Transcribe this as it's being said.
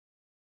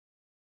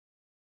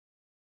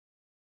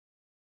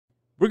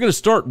We're going to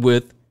start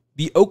with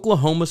the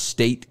Oklahoma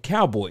State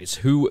Cowboys,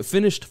 who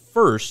finished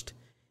first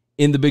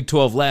in the Big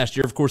 12 last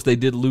year. Of course, they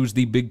did lose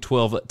the Big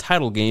 12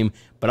 title game,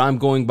 but I'm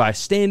going by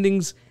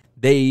standings.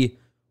 They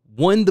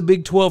won the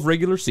Big 12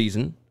 regular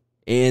season,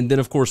 and then,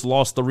 of course,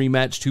 lost the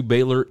rematch to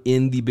Baylor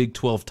in the Big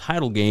 12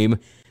 title game.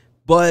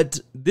 But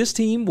this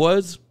team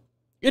was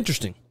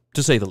interesting,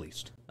 to say the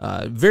least.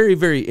 Very,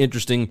 very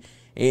interesting,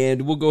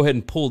 and we'll go ahead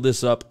and pull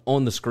this up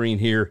on the screen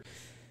here.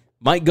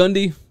 Mike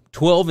Gundy,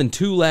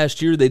 12-2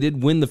 last year. They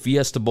did win the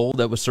Fiesta Bowl.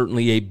 That was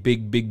certainly a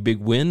big, big, big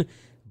win,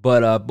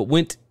 but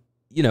went,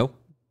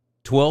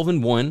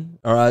 12-1,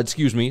 or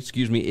excuse me,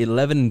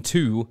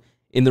 11-2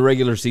 in the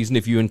regular season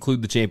if you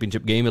include the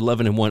championship game,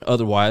 11-1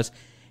 otherwise.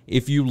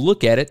 If you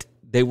look at it,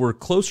 they were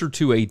closer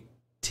to a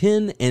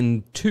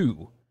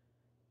 10-2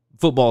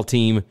 football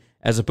team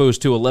as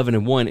opposed to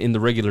 11-1 in the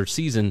regular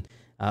season.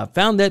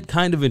 Found that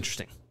kind of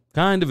interesting.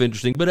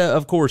 But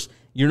of course,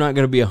 you're not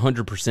going to be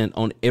 100%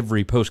 on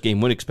every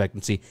post-game win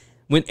expectancy.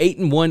 Went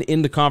 8-1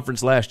 in the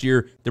conference last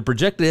year. The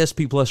projected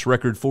SP Plus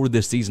record for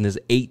this season is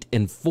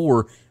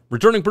 8-4.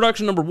 Returning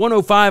production number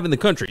 105 in the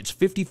country. It's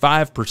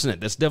 55%.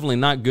 That's definitely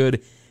not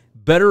good.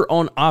 Better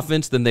on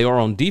offense than they are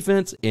on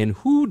defense. And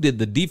who did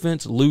the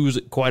defense lose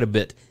quite a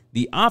bit?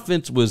 The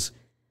offense was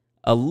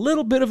a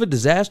little bit of a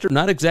disaster.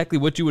 Not exactly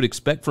what you would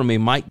expect from a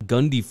Mike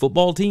Gundy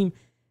football team.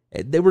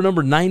 They were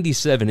number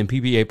 97 in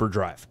PPA per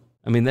drive.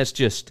 I mean, that's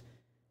just,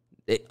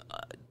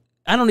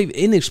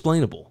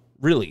 inexplainable,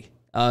 really.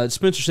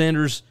 Spencer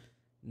Sanders,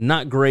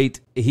 not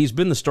great. He's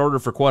been the starter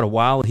for quite a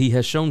while. He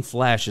has shown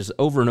flashes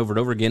over and over and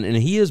over again, and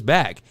he is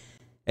back.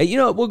 And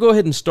we'll go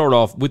ahead and start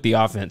off with the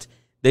offense.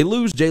 They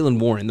lose Jalen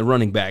Warren, the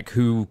running back,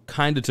 who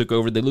kind of took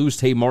over. They lose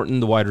Tay Martin,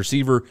 the wide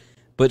receiver.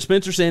 But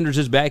Spencer Sanders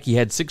is back. He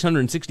had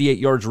 668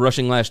 yards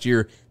rushing last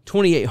year,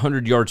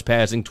 2,800 yards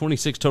passing,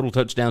 26 total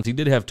touchdowns. He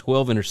did have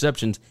 12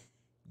 interceptions.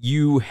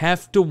 You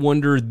have to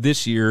wonder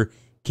this year,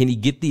 can he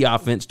get the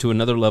offense to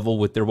another level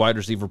with their wide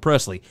receiver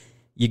Presley?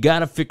 You got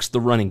to fix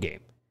the running game.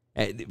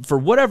 For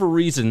whatever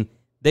reason,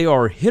 they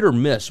are hit or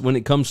miss when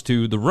it comes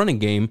to the running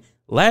game.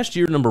 Last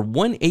year, number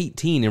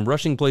 118 in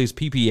rushing plays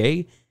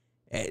PPA.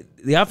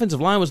 The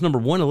offensive line was number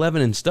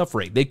 111 in stuff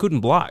rate. They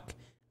couldn't block.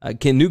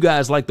 Can new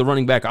guys like the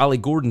running back Ollie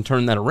Gordon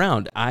turn that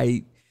around?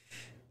 I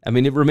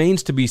mean, it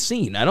remains to be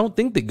seen. I don't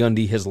think that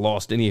Gundy has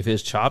lost any of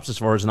his chops as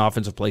far as an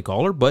offensive play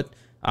caller, but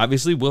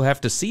obviously we'll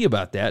have to see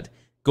about that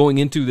going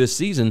into this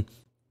season.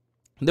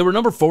 They were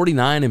number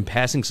 49 in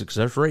passing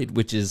success rate,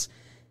 which is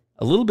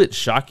a little bit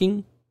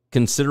shocking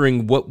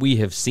considering what we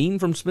have seen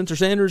from Spencer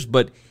Sanders,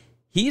 but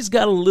he's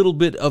got a little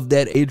bit of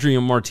that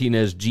Adrian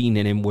Martinez gene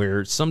in him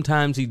where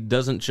sometimes he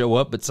doesn't show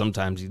up, but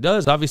sometimes he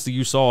does. Obviously,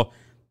 you saw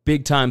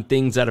big-time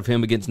things out of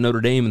him against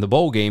Notre Dame in the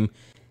bowl game.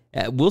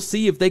 We'll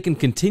see if they can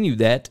continue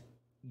that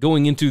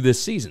going into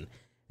this season.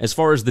 As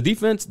far as the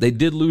defense, they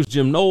did lose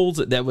Jim Knowles.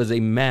 That was a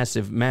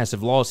massive,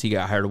 massive loss. He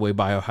got hired away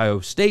by Ohio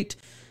State.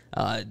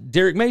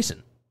 Derek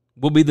Mason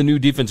will be the new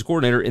defensive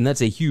coordinator, and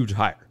that's a huge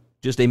hire.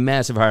 Just a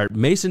massive hire.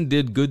 Mason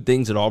did good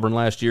things at Auburn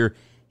last year.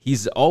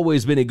 He's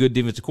always been a good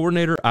defensive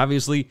coordinator.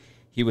 Obviously,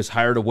 he was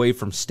hired away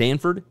from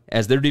Stanford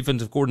as their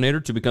defensive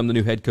coordinator to become the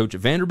new head coach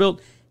at Vanderbilt.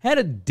 Had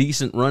a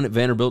decent run at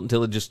Vanderbilt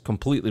until it just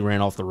completely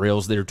ran off the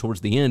rails there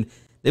towards the end.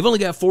 They've only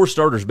got 4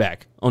 starters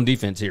back on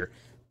defense here.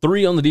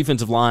 3 on the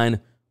defensive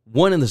line,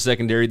 1 in the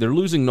secondary. They're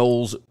losing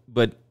Knowles,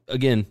 but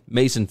again,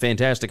 Mason,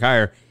 fantastic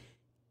hire.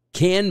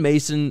 Can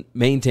Mason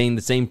maintain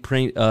the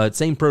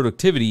same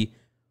productivity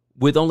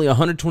with only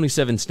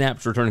 127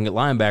 snaps returning at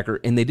linebacker,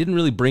 and they didn't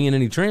really bring in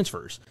any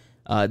transfers?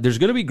 There's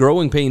going to be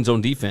growing pains on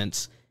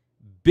defense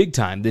big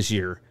time this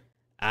year.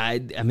 I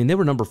mean, they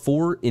were number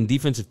 4 in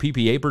defensive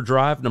PPA per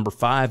drive, number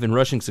 5 in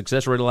rushing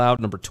success rate allowed,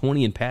 number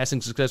 20 in passing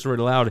success rate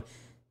allowed.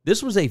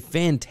 This was a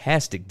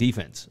fantastic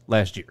defense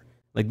last year.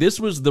 Like, this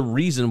was the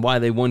reason why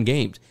they won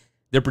games.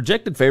 They're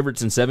projected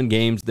favorites in 7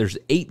 games. There's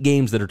 8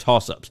 games that are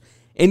toss-ups.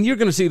 And you're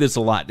going to see this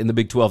a lot in the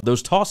Big 12.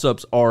 Those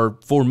toss-ups are,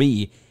 for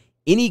me,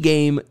 any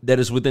game that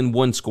is within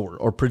 1 score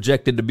or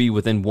projected to be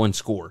within 1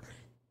 score.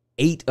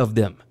 8 of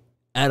them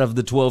out of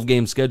the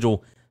 12-game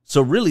schedule.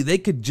 So really, they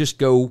could just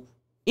go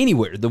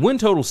anywhere. The win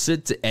total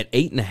sits at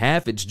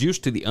 8.5. It's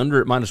juiced to the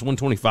under at minus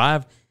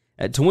 125.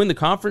 To win the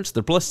conference,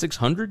 they're plus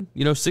 600,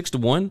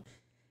 6-1.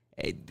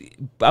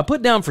 I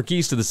put down for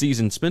keys to the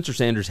season, Spencer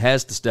Sanders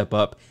has to step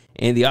up,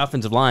 and the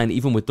offensive line,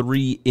 even with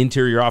 3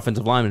 interior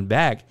offensive linemen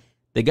back,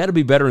 they got to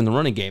be better in the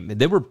running game.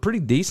 They were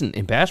pretty decent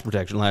in pass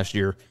protection last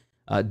year.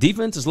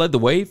 Defense has led the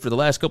way for the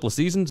last couple of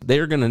seasons.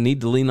 They're going to need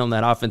to lean on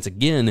that offense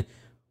again,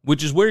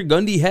 which is where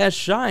Gundy has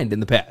shined in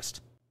the past.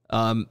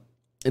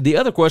 The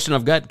other question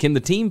I've got, can the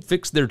team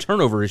fix their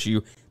turnover issue?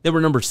 They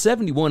were number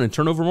 71 in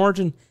turnover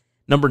margin,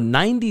 number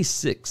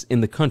 96 in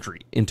the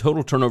country in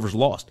total turnovers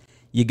lost.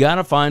 You got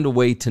to find a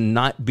way to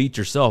not beat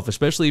yourself,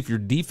 especially if your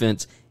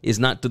defense is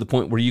not to the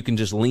point where you can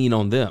just lean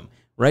on them,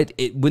 right?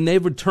 When they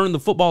would turn the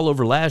football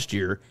over last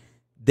year,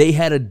 they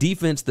had a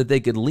defense that they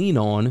could lean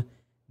on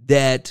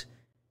that,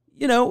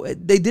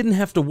 they didn't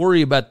have to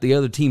worry about the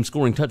other team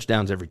scoring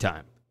touchdowns every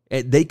time.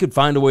 They could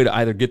find a way to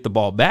either get the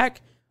ball back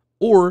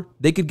or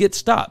they could get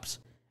stops.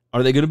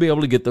 Are they going to be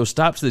able to get those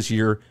stops this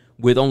year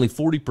with only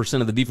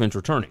 40% of the defense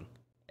returning?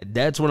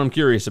 That's what I'm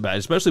curious about,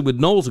 especially with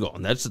Knowles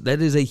gone.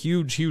 That is a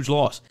huge, huge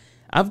loss.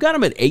 I've got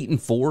them at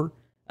 8-4.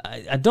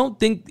 I don't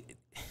think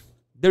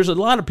there's a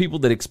lot of people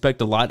that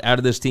expect a lot out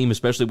of this team,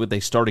 especially with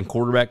a starting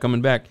quarterback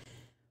coming back.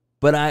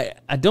 But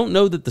I don't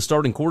know that the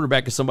starting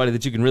quarterback is somebody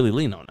that you can really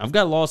lean on. I've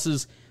got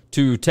losses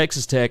to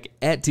Texas Tech,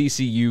 at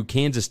TCU,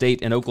 Kansas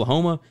State, and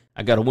Oklahoma.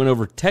 I got a win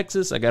over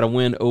Texas. I got a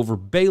win over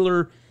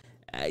Baylor.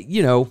 I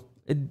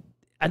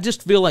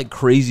just feel like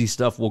crazy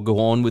stuff will go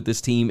on with this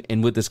team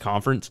and with this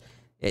conference.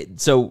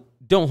 So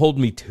don't hold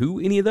me to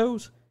any of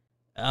those.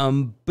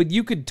 But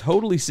you could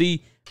totally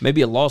see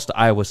maybe a loss to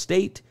Iowa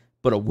State,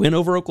 but a win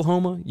over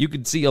Oklahoma. You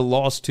could see a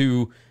loss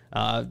to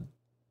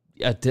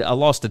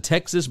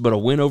Texas, but a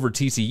win over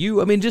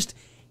TCU. I mean, just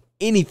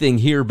anything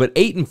here. But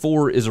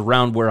 8-4 is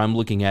around where I'm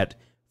looking at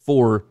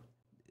for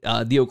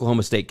the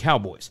Oklahoma State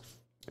Cowboys.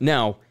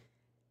 Now,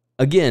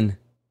 again,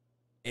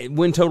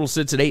 win total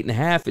sits at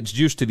 8.5. It's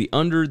juiced to the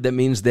under. That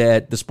means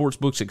that the sports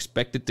books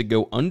expect it to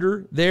go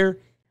under there.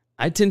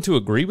 I tend to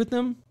agree with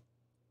them.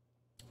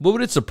 But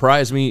would it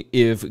surprise me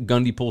if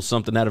Gundy pulls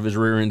something out of his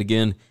rear end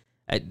again?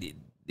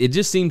 It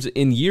just seems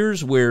in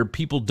years where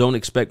people don't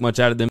expect much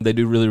out of them, they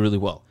do really, really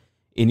well.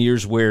 In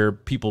years where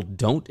people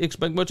don't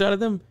expect much out of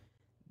them,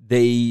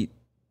 in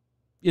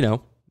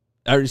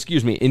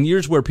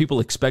years where people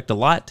expect a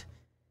lot,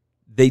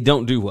 they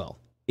don't do well.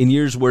 In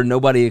years where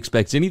nobody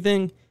expects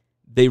anything,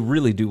 they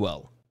really do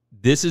well.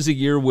 This is a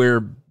year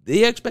where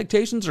the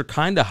expectations are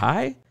kind of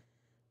high,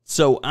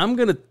 so I'm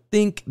going to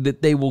think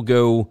that they will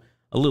go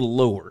a little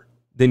lower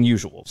than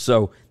usual.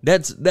 So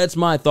that's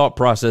my thought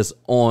process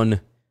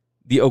on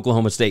the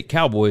Oklahoma State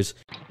Cowboys.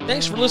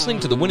 Thanks for listening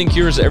to the Winning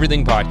Cures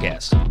Everything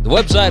podcast. The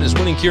website is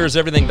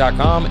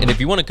winningcureseverything.com, and if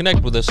you want to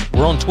connect with us,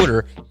 we're on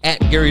Twitter at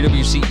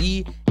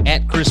GaryWCE,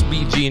 at Chris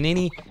B.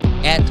 Giannini,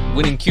 at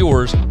Winning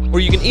Cures, or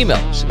you can email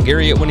us,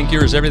 Gary at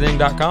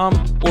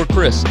winningcureseverything.com or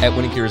Chris at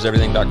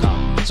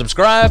winningcureseverything.com.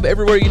 Subscribe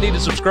everywhere you need to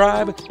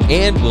subscribe,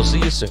 and we'll see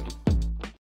you soon.